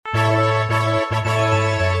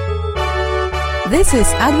This is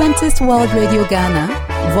Adventist World Radio Ghana,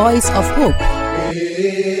 Voice of Hope.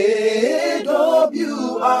 AWR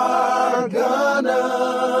Ghana,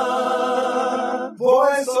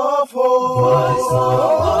 Voice of Hope. Voice of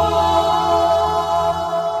Hope.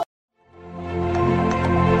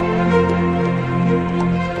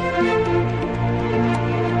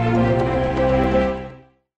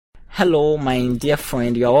 Hello, my dear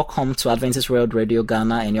friend. You are welcome to Adventist World Radio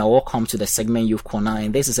Ghana, and you are welcome to the segment Youth Corner.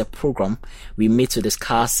 And this is a program we meet to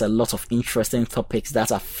discuss a lot of interesting topics that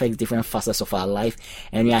affect different facets of our life.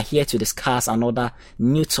 And we are here to discuss another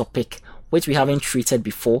new topic which we haven't treated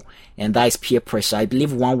before, and that is peer pressure. I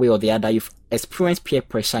believe one way or the other you've experienced peer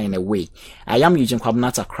pressure in a way. I am Eugene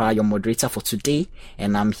Kwabena Takra, your moderator for today,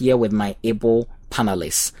 and I'm here with my able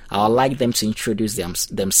panelists. I would like them to introduce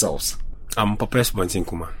themselves. I'm Popres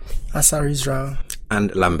Bonsinkuma, Asar Israel,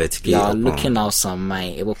 and Lambert. You are looking awesome, my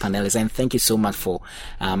able panelists, and thank you so much for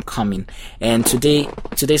coming. And today's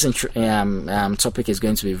topic is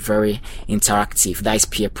going to be very interactive. That is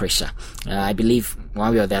peer pressure. I believe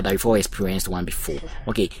one way or the other you've all experienced one before.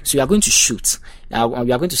 Okay, so we are going to shoot. We are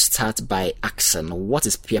going to start by asking, what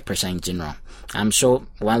is peer pressure in general? I'm sure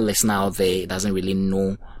one listener out there doesn't really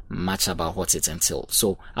know much about what it entails.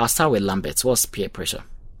 So I'll start with Lambert. What's peer pressure?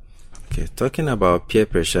 Okay, talking about peer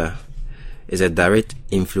pressure is a direct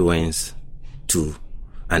influence to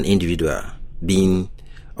an individual being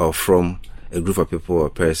or from a group of people or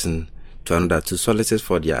person to another to solicit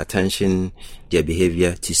for their attention, their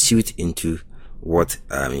behavior to suit into what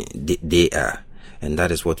they are. And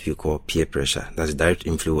that is what we call peer pressure. That's direct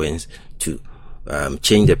influence to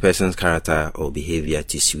change the person's character or behavior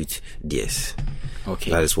to suit theirs.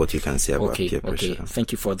 Okay. That is what you can say about peer pressure. Okay,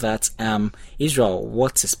 thank you for that. Israel,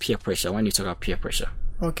 what is peer pressure when you talk about peer pressure?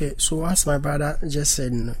 Okay, so as my brother just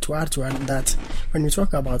said, to add that, when we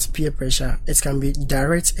talk about peer pressure, it can be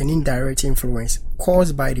direct and indirect influence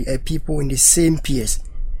caused by the people in the same peers.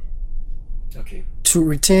 Okay. To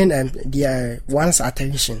retain their one's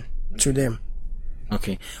attention to them.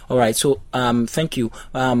 Okay, all right. So, thank you,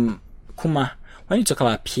 Kuma. When you talk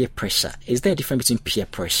about peer pressure, is there a difference between peer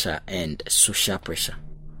pressure and social pressure?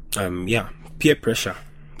 Peer pressure.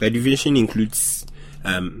 The division includes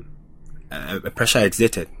a pressure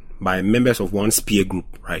exerted by members of one's peer group,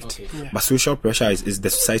 right? Okay. Yeah. But social pressure is the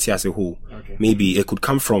society as a whole. Okay. Maybe it could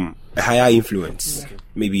come from a higher influence,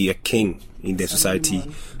 maybe a king in the society,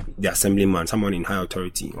 the assemblyman, someone in high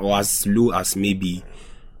authority, or as low as maybe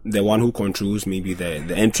the one who controls maybe the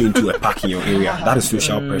entry into a park in your area. That is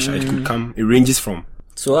social pressure. It could come, it ranges from.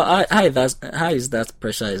 So how is that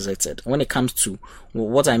pressure exerted? When it comes to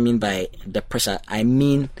what I mean by the pressure, I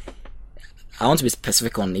want to be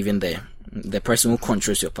specific on even the person who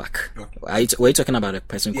controls your park. Okay. Were you talking about a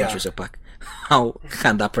person who controls your park? How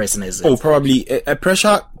can that person exist? Oh, probably a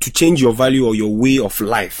pressure to change your value or your way of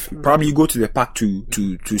life. Probably you go to the park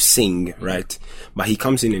to sing, right? But he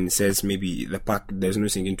comes in and says, maybe the park, there's no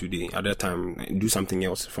singing today. At that time, do something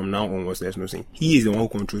else. From now onwards, there's no singing. He is the one who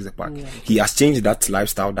controls the park. Yeah. He has changed that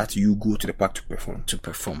lifestyle that you go to the park to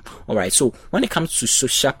perform. All right. So when it comes to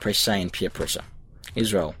social pressure and peer pressure,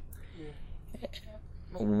 Israel,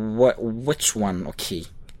 which one,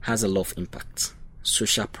 has a lot of impact?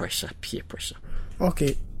 Social pressure, peer pressure.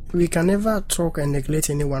 Okay, we can never talk and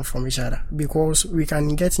neglect anyone from each other, because we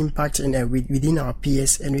can get impact within our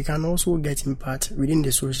peers, and we can also get impact within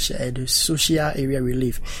the social area we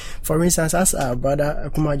live. For instance, as our brother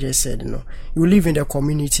Akuma just said, you live in the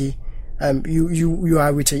community. You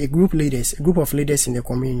are with a group of leaders in the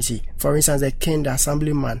community. For instance, the king, the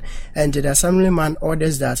assemblyman, and the assemblyman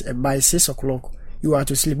orders that by 6 o'clock you are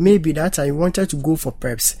to sleep. Maybe that time you wanted to go for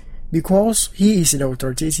preps. Because he is the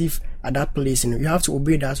authoritative at that place, you have to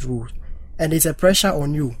obey that rule. And it's a pressure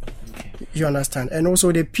on you. You understand? And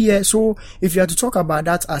also the peer, so if you have to talk about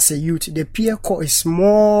that as a youth, the peer core is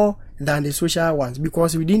more than the social ones,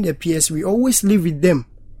 because within the peers, we always live with them.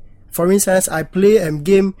 For instance, I play a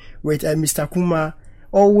game with Mr. Kuma,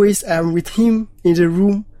 always with him in the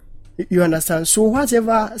room. You understand? So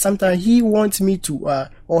whatever, sometimes he wants me to,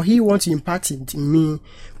 or he wants to impact it in me,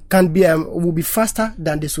 will be faster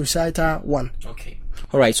than the societal one. Okay.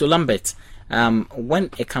 All right. So Lambert, when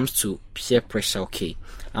it comes to peer pressure,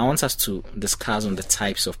 I want us to discuss on the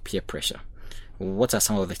types of peer pressure. What are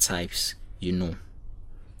some of the types you know?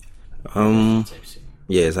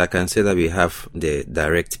 Yes, I can say that we have the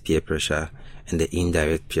direct peer pressure and the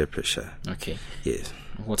indirect peer pressure. Okay. Yes.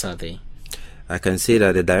 What are they? I can say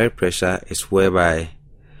that the direct pressure is whereby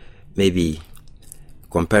maybe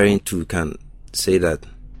comparing to can say that,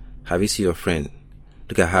 have you seen your friend?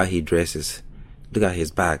 Look at how he dresses. Look at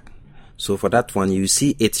his bag. So for that one, you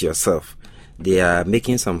see it yourself. they are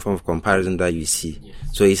making some form of comparison that you see. Yes.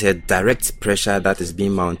 So it's a direct pressure that is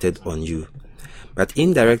being mounted on you. But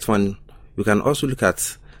indirect one, you can also look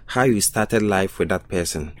at how you started life with that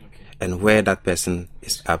person and where that person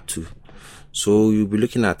is up to. So you'll be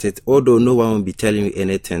looking at it, although no one will be telling you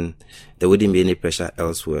anything, there wouldn't be any pressure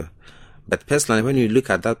elsewhere. But personally, when you look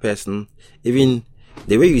at that person, even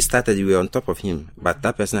the way you started, you were on top of him, but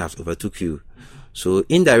that person has overtook you. So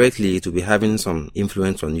indirectly, it will be having some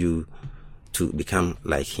influence on you to become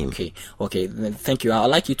like him. Okay. Thank you. I'd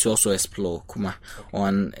like you to also explore, Kuma,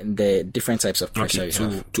 on the different types of pressure you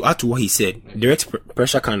have. To add to what he said, direct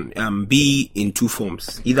pressure can be in two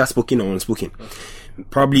forms, either spoken or unspoken.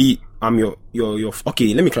 Probably, your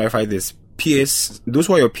okay, let me clarify this. Peers, those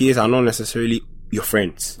who are your peers are not necessarily your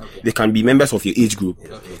friends. They can be members of your age group.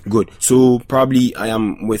 Good. So probably I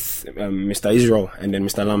am with Mr. Israel and then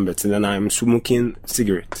Mr. Lambert, and then I am smoking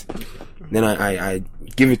cigarette. Then I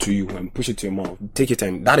give it to you and push it to your mouth. Take it,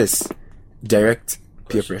 and that is direct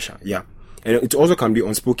peer pressure. Yeah. And it also can be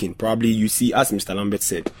unspoken. Probably you see, as Mr. Lambert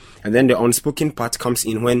said, and then the unspoken part comes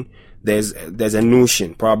in when there's a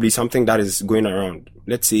notion, probably something that is going around.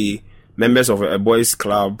 Let's say members of a boys'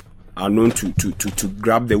 club are known to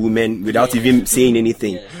grab the women without even saying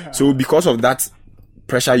anything. So because of that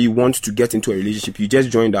pressure, you want to get into a relationship, you just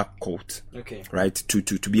join that cult, right? To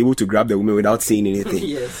be able to grab the woman without saying anything.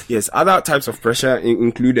 Yes. Other types of pressure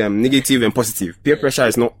include negative and positive. Peer pressure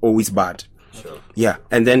is not always bad. Yeah,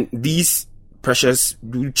 and then these pressures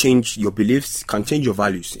do change your beliefs, can change your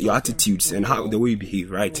values, your attitudes, and how the way you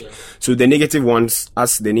behave, right? So the negative ones,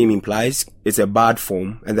 as the name implies, it's a bad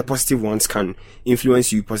form, and the positive ones can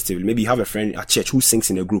influence you positively. Maybe you have a friend at church who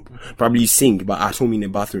sings in a group. Probably you sing, but at home in the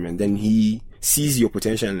bathroom, and then he sees your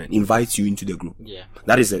potential and invites you into the group.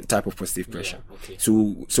 That is a type of positive pressure.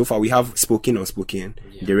 So far we have spoken, unspoken,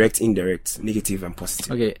 direct, indirect, negative, and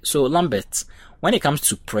positive. Okay, so Lambert, when it comes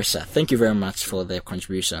to pressure, thank you very much for the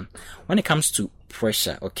contribution. When it comes to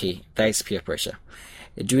pressure, that is peer pressure.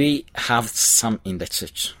 Do we have some in the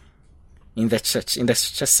church? In the church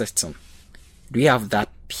system, do we have that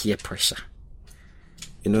peer pressure?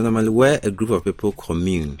 Normally where a group of people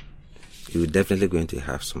commune, you're definitely going to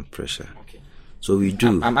have some pressure. So we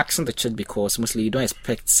do. I'm asking the church because mostly you don't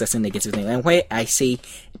expect certain negative things. And where I say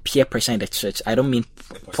peer pressure in the church, I don't mean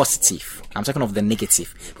positive. I'm talking of the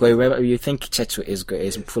negative. Because you think church is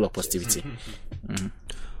full of positivity.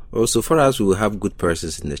 Also, for us, we will have good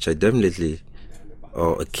persons in the church. Definitely,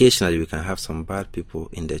 or occasionally, we can have some bad people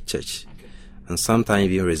in the church. And sometimes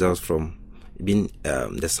even results from being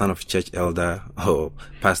the son of church elder or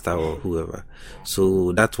pastor or whoever.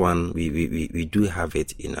 So that one, we do have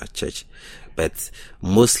it in our church. But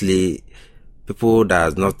mostly people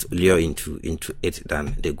that are not lure into it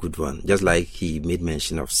than the good one. Just like he made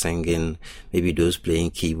mention of singing, maybe those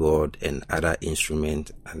playing keyboard and other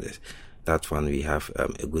instruments, and that one we have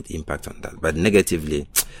a good impact on that. But negatively,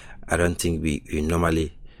 I don't think we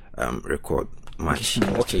normally record much.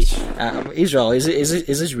 Israel, is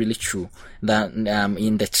it really true that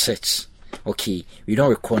in the church, we don't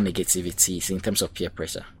record negativities in terms of peer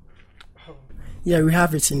pressure? Yeah, we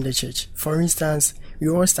have it in the church. For instance, we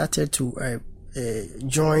all started to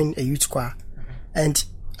join a youth choir, and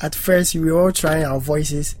at first we were all trying our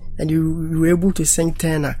voices, and you were able to sing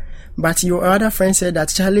tenor. But your other friend said that,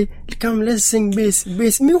 Charlie, come, let's sing bass.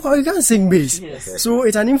 Meanwhile, you can't sing bass. So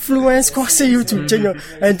it's an influence causing you to change your...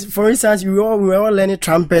 And for instance, we were all learning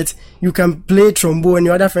trumpet. You can play trombone. And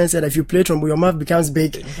your other friend said that if you play trombone, your mouth becomes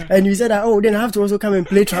big. And you said that, then I have to also come and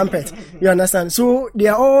play trumpet. You understand? So they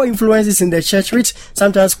are all influences in the church which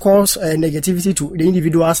sometimes cause negativity to the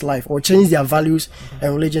individual's life or change their values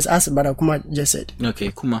and religions, as Brother Kuma just said.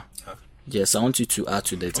 Okay, Kuma. Yes, I want you to add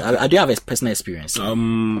to that. I do have a personal experience.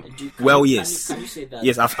 Well, yes.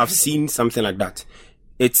 Yes, I've seen something like that.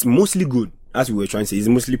 It's mostly good, as we were trying to say. It's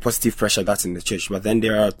mostly positive pressure that's in the church, but then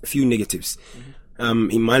there are a few negatives.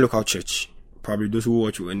 In my local church, probably those who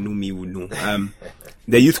watch and know me would know.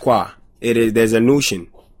 The youth choir, there's a notion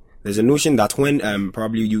that when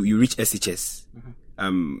probably you reach SHS,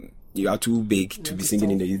 you are too big to be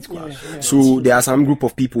singing in the youth choir. So there are some group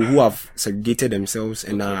of people who have segregated themselves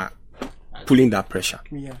and are pulling that pressure.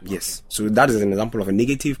 Yes. So that is an example of a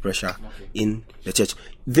negative pressure in the church.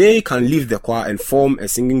 They can leave the choir and form a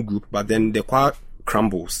singing group, but then the choir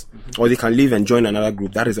crumbles, or they can leave and join another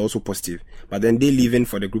group. That is also positive. But then they leaving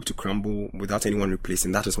for the group to crumble without anyone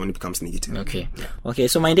replacing. That is when it becomes negative. Okay.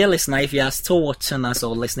 So my dear listener, if you are still watching us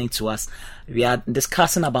or listening to us, we are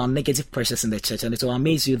discussing about negative pressures in the church, and it will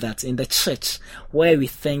amaze you that in the church where we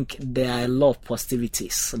think there are a lot of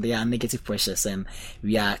positivities, there are negative pressures, and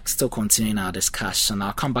we are still continuing our discussion.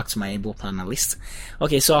 I'll come back to my able panelist.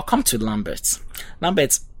 Okay, so I'll come to Lambert.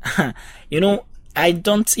 Lambert,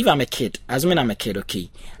 if I'm a kid, assuming I'm a kid, okay,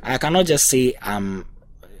 I cannot just say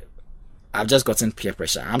I've just gotten peer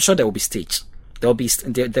pressure. I'm sure there will be stage. There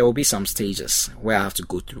will be some stages where I have to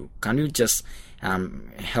go through. Can you just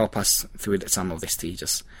help us through some of the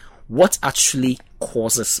stages? What actually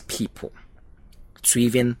causes people to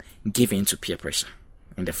even give in to peer pressure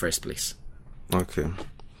in the first place? Okay.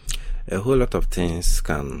 A whole lot of things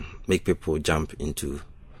can make people jump into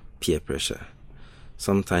peer pressure.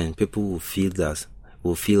 Sometimes people will feel that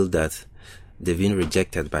they've been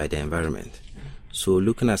rejected by the environment. So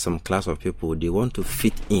looking at some class of people, they want to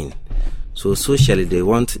fit in. So socially, they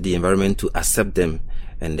want the environment to accept them,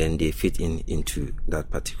 and then they fit into that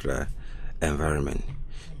particular environment.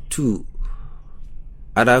 2,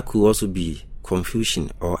 other could also be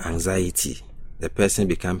confusion or anxiety. The person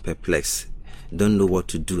become perplexed, don't know what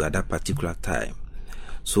to do at that particular time.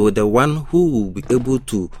 So the one who will be able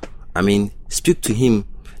to, speak to him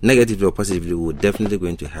negatively or positively will definitely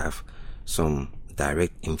going to have some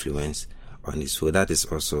direct influence on it. So that is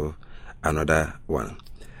also another one.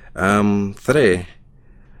 3,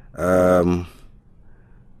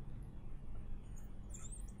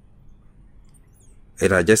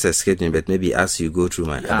 it had just escaped me, but maybe as you go through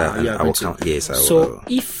my I will count. Yes, I will. So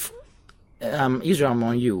if Israel,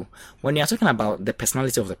 among you, when you are talking about the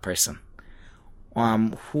personality of the person,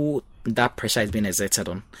 who that pressure is being exerted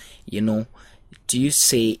on, do you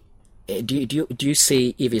say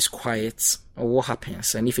if it's quiet or what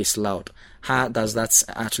happens, and if it's loud, how does that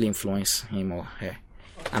actually influence him or her?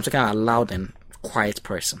 I'm talking about a loud and quiet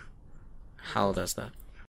person. How does that?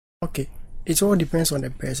 Okay, it all depends on the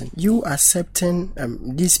person. You accepting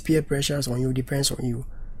these peer pressures on you depends on you,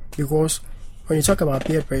 because when you talk about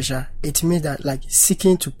peer pressure, it means that like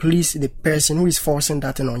seeking to please the person who is forcing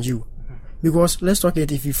that thing on you. Because let's talk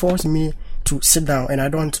it, if you force me to sit down and I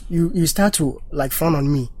don't, you start to like frown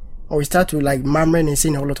on me, or you start to like murmuring and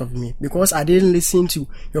saying a whole lot of me because I didn't listen to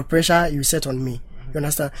your pressure you set on me. You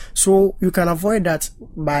understand? So you can avoid that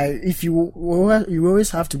by, if you always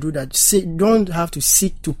have to do that. Don't have to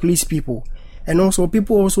seek to please people. And also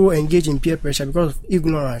people also engage in peer pressure because of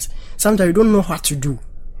ignorance. Sometimes you don't know what to do.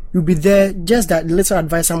 You'll be there, just that little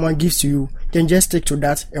advice someone gives to you, then just stick to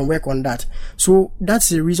that and work on that. So that's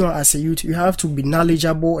the reason as a youth, you have to be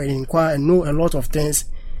knowledgeable and inquire and know a lot of things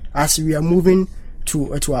as we are moving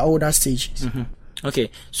to our older stages. Mm-hmm.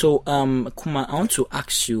 Okay, so Kuma, I want to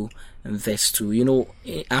ask you this too.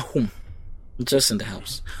 At home, just in the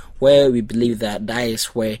house, where we believe that is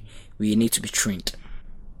where we need to be trained.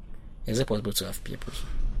 Is it possible to have peer pressure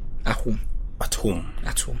at home? At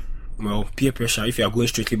home. Well, peer pressure, if you are going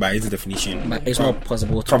strictly by its definition, but it's not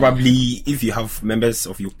possible. Probably, if you have members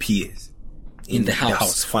of your peers in the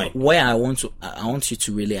house, fine. Where I want you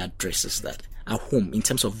to really address is that at home, in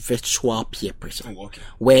terms of virtual peer pressure,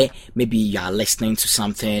 where maybe you are listening to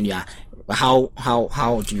something, how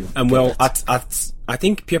do you? Well, I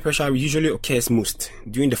think peer pressure usually occurs most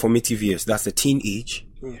during the formative years. That's the teen age,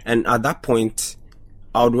 and at that point,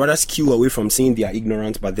 I would rather skew away from saying they are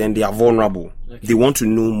ignorant, but then they are vulnerable. Okay. They want to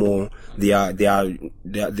know more.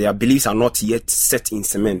 Their beliefs are not yet set in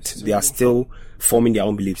cement. They are still forming their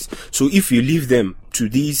own beliefs. So if you leave them to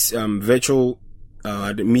these virtual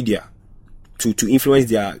media to influence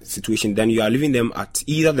their situation, then you are leaving them at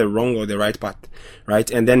either the wrong or the right path,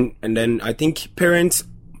 right? And then I think parents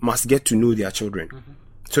must get to know their children. Mm-hmm.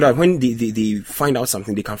 So that when they find out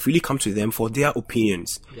something, they can freely come to them for their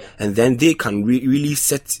opinions. Yeah. And then they can really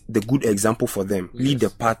set the good example for them, lead the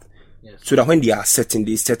path. Yes. So that when they are setting,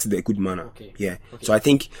 they set the good manner. Okay. Yeah. Okay. So I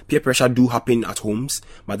think peer pressure do happen at homes,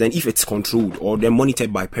 but then if it's controlled or they're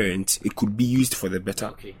monitored by parents, it could be used for the better.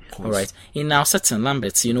 Okay. All right. In our setting,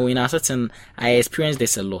 Lambert, I experienced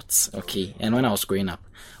this a lot. Okay. And when I was growing up,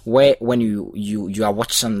 where when you are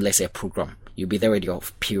watching, let's say, a program, you'll be there with your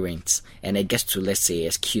parents, and it gets to, let's say,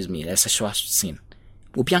 excuse me, a sexual scene.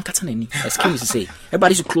 Excuse me to say.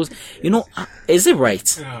 Everybody should close. Is it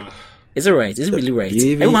right? Is it right? Is it really right?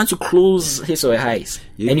 Everyone should close his or her eyes.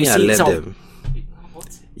 You even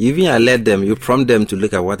alert them. You prompt them to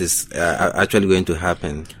look at what is actually going to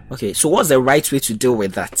happen. Okay, so what's the right way to deal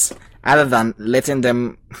with that, other than letting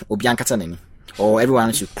them or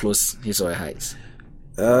everyone should close his or her eyes?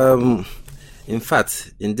 In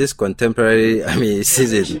fact, in this contemporary,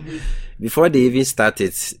 season, before they even start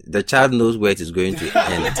it, the child knows where it is going to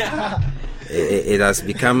end. It has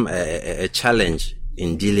become a challenge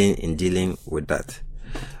in dealing with that.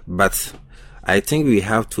 But I think we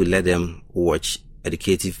have to let them watch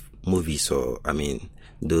educative movies or,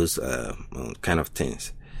 those kind of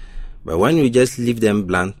things. But when you just leave them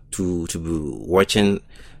blank to be watching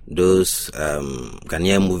those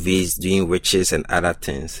Ghanaian movies, doing witches and other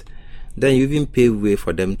things, then you even pave way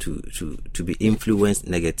for them to be influenced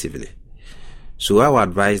negatively. So I would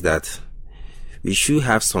advise that we should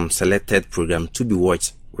have some selected program to be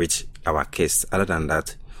watched with our kids. Other than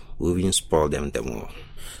that, we will spoil them the more.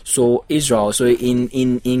 So Israel, so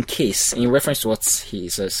in case, in reference to what he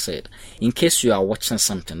just said, in case you are watching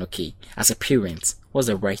something, okay, as a parent, what's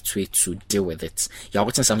the right way to deal with it? You are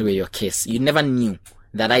watching something with your kids. You never knew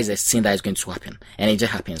that is a thing that is going to happen, and it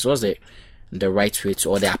just happens. What's the right way to,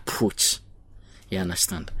 or the approach? You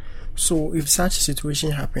understand? So if such a situation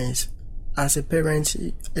happens, as a parent,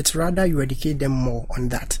 it's rather you educate them more on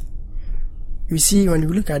that. You see, when you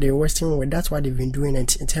look at the Western world, that's what they've been doing,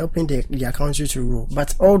 and it's helping their country to grow.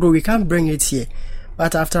 But although we can't bring it here,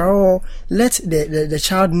 but after all, let the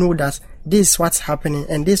child know that this is what's happening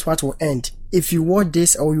and this is what will end. If you watch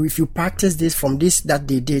this or if you practice this from this that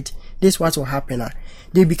they did, this is what will happen.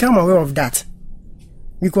 They become aware of that.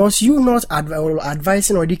 Because you're not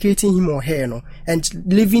advising or educating him or her, and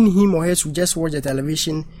leaving him or her to just watch the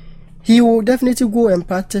television, he will definitely go and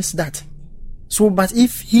practice that. So, but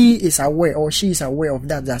if he is aware or she is aware of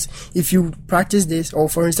that if you practice this, or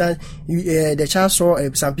for instance, the child saw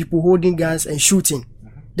some people holding guns and shooting,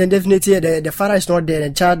 then definitely the father is not there.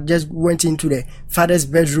 The child just went into the father's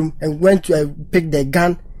bedroom and went to pick the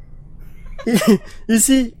gun. You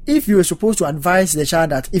see, if you are supposed to advise the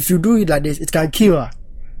child that if you do it like this, it can kill her,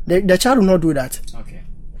 the child will not do that.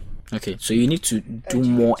 Okay, so you need to do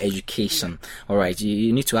more education. All right,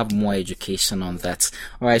 you need to have more education on that.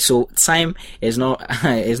 All right, so time is not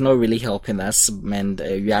really helping us, and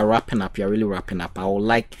we are wrapping up. We are really wrapping up. I would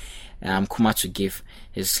like Kuma to give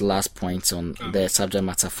his last points on the subject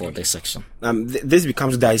matter for this section. This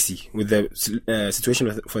becomes dicey with the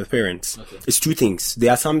situation for the parents. It's two things.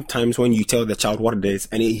 There are some times when you tell the child what it is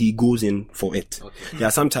and he goes in for it. There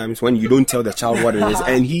are some times when you don't tell the child what it is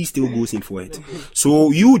and he still goes in for it.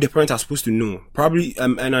 So you, the parent, are supposed to know. Probably,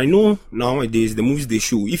 and I know nowadays the movies they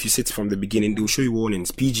show, if you sit from the beginning, they'll show you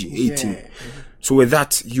warnings, PG, 18. Yeah. So with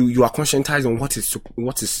that, you are conscientized on what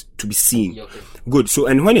is to be seen. Good. So,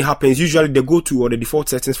 and when it happens, usually the go-to or the default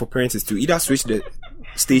settings for parents is to either switch the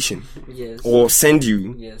station, or send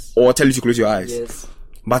you, or tell you to close your eyes.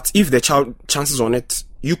 But if the child chances on it,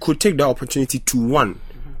 you could take that opportunity to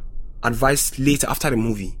advise later after the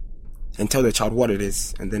movie, and tell the child what it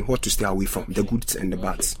is, and then what to stay away from, the goods and the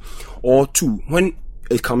bads. Or two, when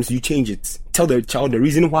it comes, you change it. Tell the child the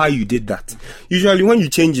reason why you did that. Usually when you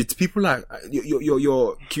change it, people are,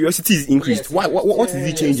 your curiosity is increased. What is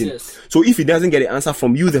he changing? So if he doesn't get the answer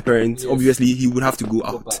from you, the parent, obviously he would have to go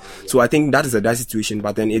out. So I think that is a bad situation,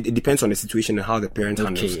 but then it depends on the situation and how the parent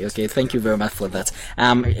handles it. Okay, thank you very much for that.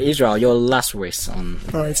 Israel, your last words on...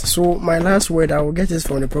 Alright, so my last word, I will get this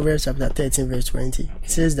from the Proverbs chapter 13 verse 20.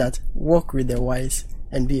 It says that, walk with the wise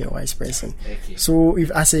and be a wise person. So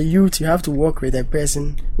if as a youth you have to work with a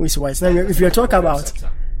person who is wise. Now if you're talking about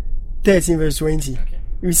 13 verse 20,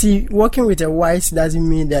 you see, working with a wise doesn't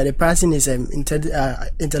mean that the person is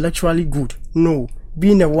intellectually good. No,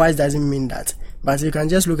 being a wise doesn't mean that. But you can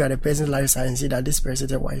just look at a person's lifestyle and see that this person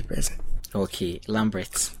is a wise person. Okay,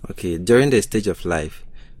 Lambert. Okay, during the stage of life,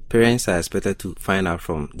 parents are expected to find out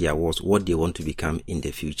from their words what they want to become in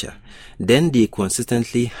the future. Then they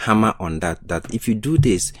consistently hammer on that if you do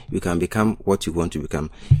this, you can become what you want to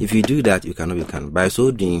become. If you do that, you cannot become. By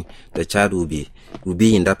so doing, the child will be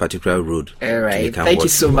in that particular road. All right. Thank you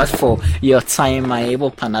so much for your time, my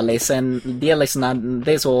able panelists. And dear listener,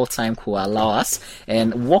 this all time could allow us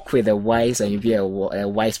and walk with the wise and you be a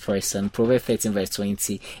wise person. Proverbs 13 verse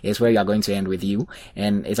 20 is where you are going to end with you.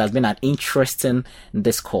 And it has been an interesting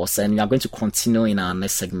discourse. And we are going to continue in our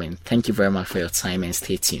next segment. Thank you very much for your time and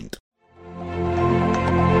stay tuned.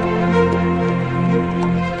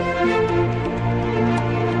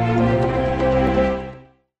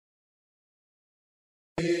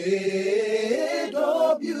 AWR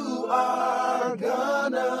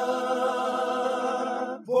Ghana,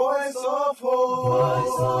 Voice of Hope.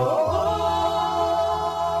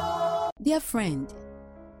 Dear friend,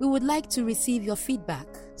 we would like to receive your feedback,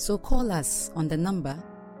 so call us on the number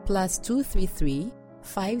 +233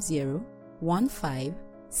 50 15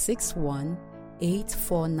 61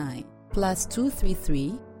 849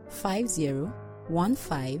 +233 50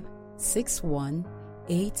 15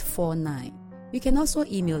 61849. You can also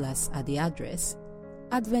email us at the address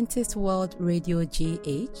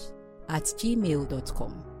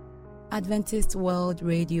adventistworldradiogh@gmail.com.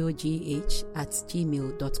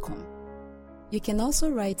 adventistworldradiogh@gmail.com. You can also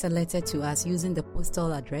write a letter to us using the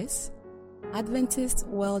postal address Adventist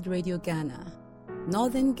World Radio Ghana,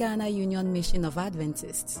 Northern Ghana Union Mission of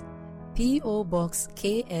Adventists, P.O. Box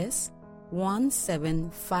KS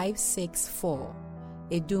 17564,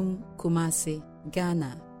 Edum, Kumasi,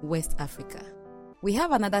 Ghana, West Africa. We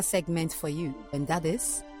have another segment for you, and that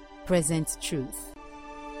is Present Truth.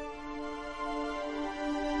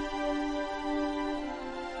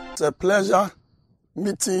 It's a pleasure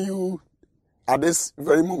meeting you at this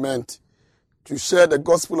very moment to share the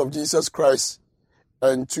gospel of Jesus Christ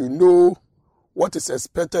and to know what is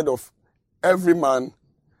expected of every man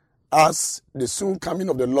as the soon coming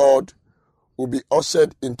of the Lord will be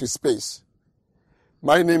ushered into space.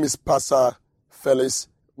 My name is Pastor Felix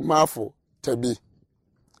Mafo Tebi.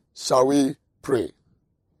 Shall we pray?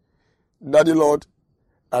 Daddy Lord,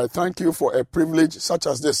 I thank you for a privilege such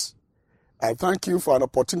as this. I thank you for an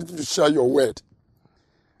opportunity to share your word.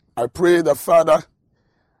 I pray that, Father,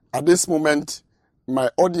 at this moment,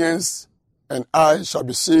 my audience and I shall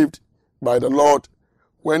be saved by the Lord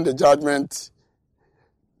when the judgment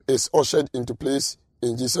is ushered into place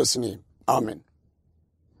in Jesus' name. Amen.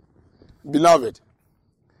 Beloved,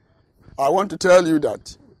 I want to tell you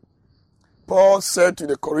that Paul said to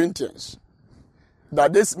the Corinthians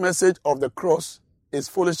that this message of the cross is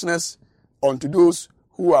foolishness unto those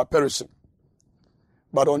who are perishing.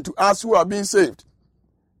 But unto us who are being saved,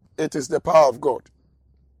 it is the power of God.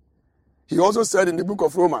 He also said in the book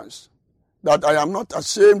of Romans that I am not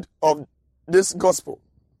ashamed of this gospel,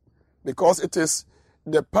 because it is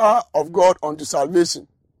the power of God unto salvation,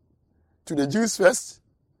 to the Jews first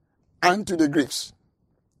and to the Greeks.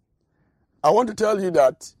 I want to tell you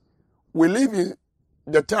that we live in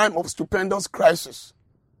the time of stupendous crisis.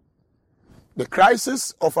 The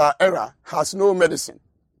crisis of our era has no medicine.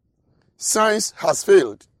 Science has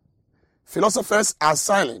failed. Philosophers are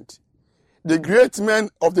silent. The great men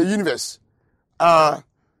of the universe are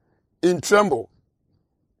in tremble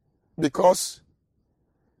because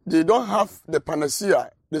they don't have the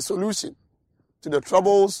panacea, the solution to the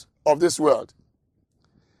troubles of this world.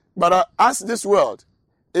 But as this world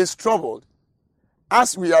is troubled,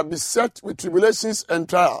 as we are beset with tribulations and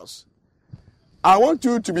trials, I want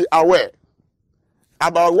you to be aware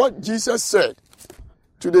about what Jesus said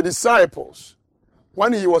to the disciples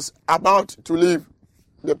when he was about to leave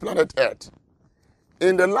the planet Earth.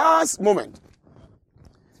 In the last moment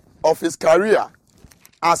of his career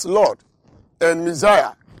as Lord and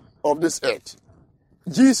Messiah of this earth,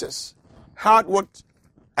 Jesus had what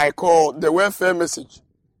I call the welfare message,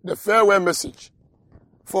 the farewell message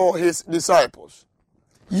for his disciples.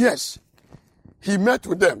 Yes, he met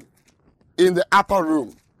with them in the upper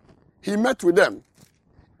room. He met with them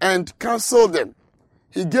and counseled them.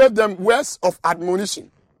 He gave them words of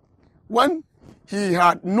admonition. When he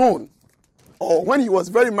had known, or when he was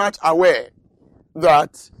very much aware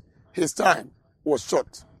that his time was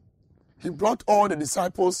short, he brought all the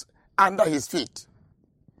disciples under his feet.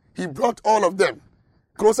 He brought all of them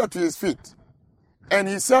closer to his feet. And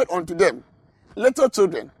he said unto them, little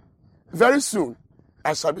children, very soon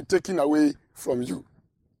I shall be taken away from you.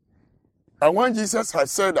 And when Jesus had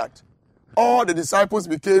said that, all the disciples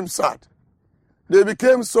became sad. They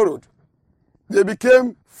became sorrowed. They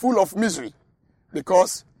became full of misery,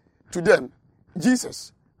 because to them,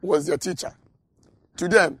 Jesus was their teacher. To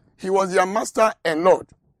them, he was their master and Lord.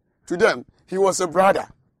 To them, he was a brother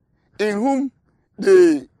in whom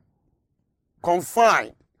they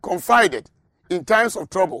confided in times of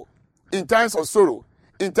trouble, in times of sorrow,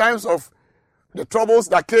 in times of the troubles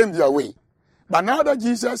that came their way. But now that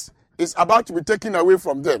Jesus is about to be taken away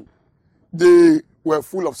from them, they were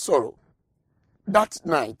full of sorrow. That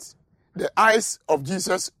night, the eyes of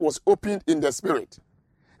Jesus was opened in the spirit,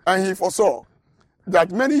 and he foresaw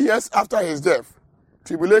that many years after his death,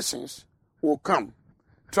 tribulations will come,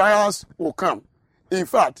 trials will come. In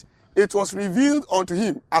fact, it was revealed unto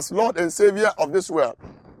him as Lord and Savior of this world.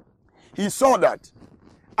 He saw that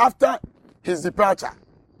after his departure,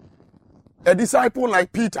 a disciple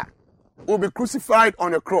like Peter will be crucified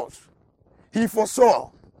on a cross. He foresaw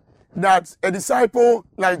that a disciple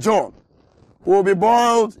like John will be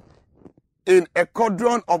boiled in a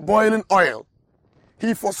cauldron of boiling oil.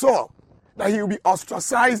 He foresaw that he will be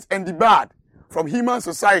ostracized and debarred from human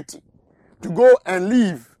society to go and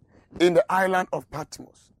live in the island of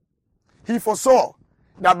Patmos. He foresaw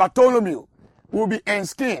that Bartholomew will be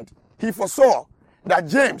enskinned. He foresaw that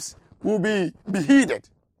James will be beheaded.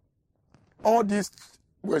 all these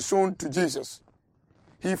were shown to Jesus.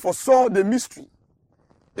 He foresaw the mystery.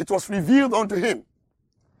 It was revealed unto him.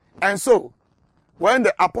 And so, when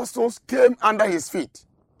the apostles came under his feet,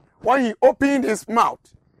 when he opened his mouth,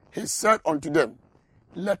 he said unto them,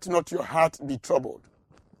 let not your heart be troubled.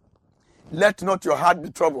 Let not your heart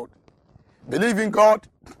be troubled. Believe in God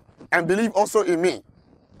and believe also in me.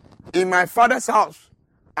 In my Father's house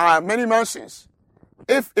are many mansions.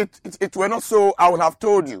 If it were not so, I would have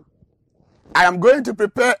told you. I am going to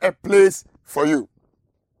prepare a place for you.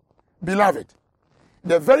 Beloved,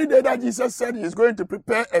 the very day that Jesus said he is going to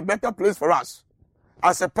prepare a better place for us,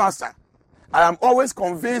 as a pastor, I am always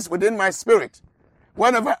convinced within my spirit,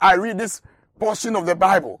 whenever I read this portion of the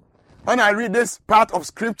Bible, when I read this part of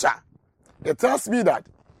scripture, it tells me that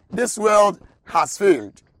this world has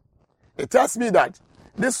failed. It tells me that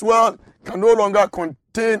this world can no longer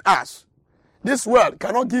contain us. This world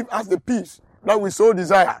cannot give us the peace that we so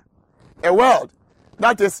desire. A world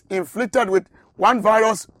that is inflicted with one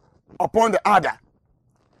virus upon the other.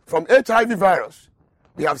 From HIV virus,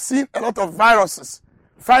 we have seen a lot of viruses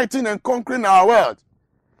fighting and conquering our world.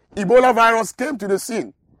 Ebola virus came to the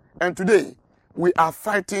scene, and today we are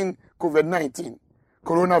fighting COVID-19,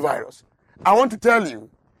 coronavirus. I want to tell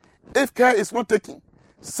you, if care is not taken,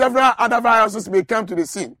 several other viruses may come to the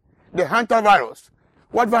scene. The Hunter virus.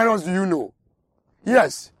 What virus do you know?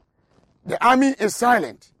 Yes, the army is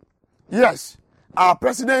silent. Yes, our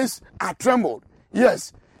presidents are trembled.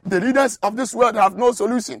 Yes, the leaders of this world have no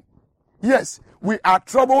solution. Yes, we are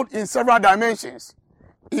troubled in several dimensions.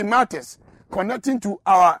 In matters connecting to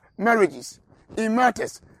our marriages. In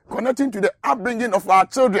matters connecting to the upbringing of our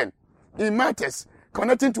children. In matters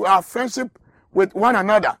connecting to our friendship with one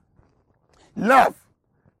another. Love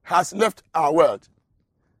has left our world.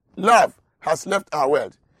 Love has left our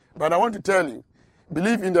world. But I want to tell you,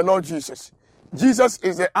 believe in the Lord Jesus. Jesus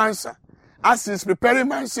is the answer. As he's preparing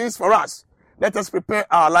mansions for us, let us prepare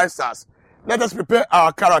our lifestyles. Let us prepare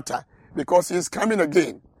our character, because he is coming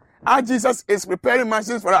again. As Jesus is preparing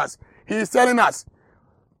mansions for us, he is telling us,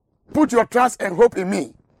 put your trust and hope in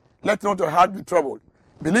me. Let not your heart be troubled.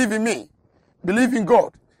 Believe in me. Believe in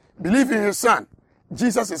God. Believe in his son.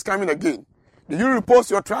 Jesus is coming again. Do you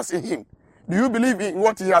repose your trust in him? Do you believe in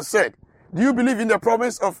what he has said? Do you believe in the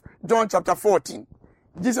promise of John chapter 14?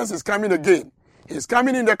 Jesus is coming again. He is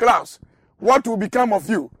coming in the clouds. What will become of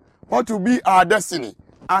you? What will be our destiny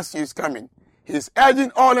as he is coming? He is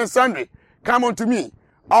urging all and sundry, come unto me,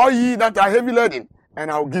 all ye that are heavy laden, and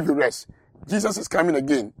I will give you rest. Jesus is coming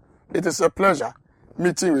again. It is a pleasure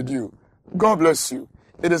meeting with you. God bless you.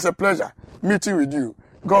 It is a pleasure meeting with you.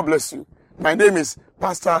 God bless you. My name is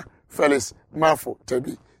Pastor Felix Marfo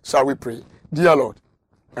Tebi. Shall we pray? Dear Lord,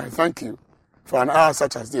 I thank you for an hour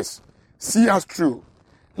such as this. See us through.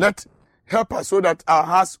 Help us so that our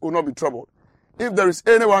hearts will not be troubled. If there is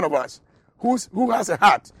any one of us who has a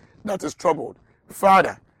heart that is troubled,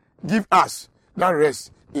 Father, give us that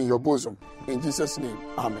rest in your bosom. In Jesus' name,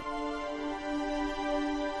 amen.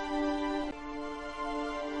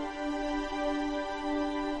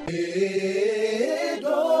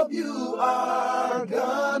 AWR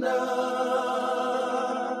Ghana,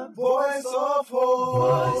 Voice of Hope.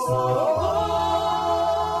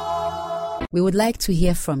 We would like to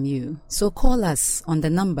hear from you, so call us on the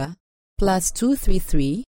number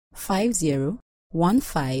 +233 50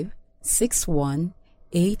 15 61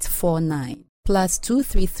 849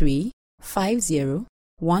 +233 50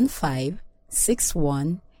 15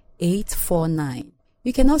 61 849.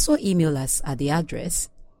 You can also email us at the address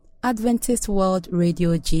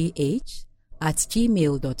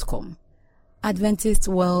adventistworldradiogh@gmail.com.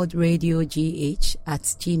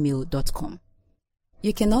 adventistworldradiogh@gmail.com.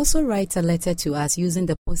 You can also write a letter to us using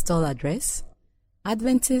the postal address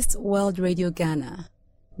Adventist World Radio Ghana,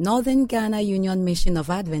 Northern Ghana Union Mission of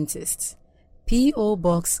Adventists, P.O.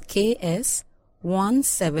 Box KS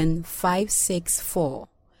 17564,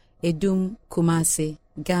 Edum, Kumasi,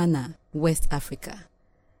 Ghana, West Africa.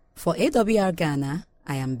 For AWR Ghana,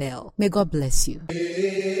 I am Belle. May God bless you.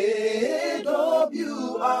 AWR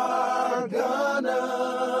Ghana,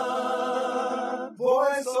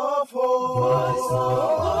 Voice of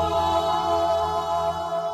Hope.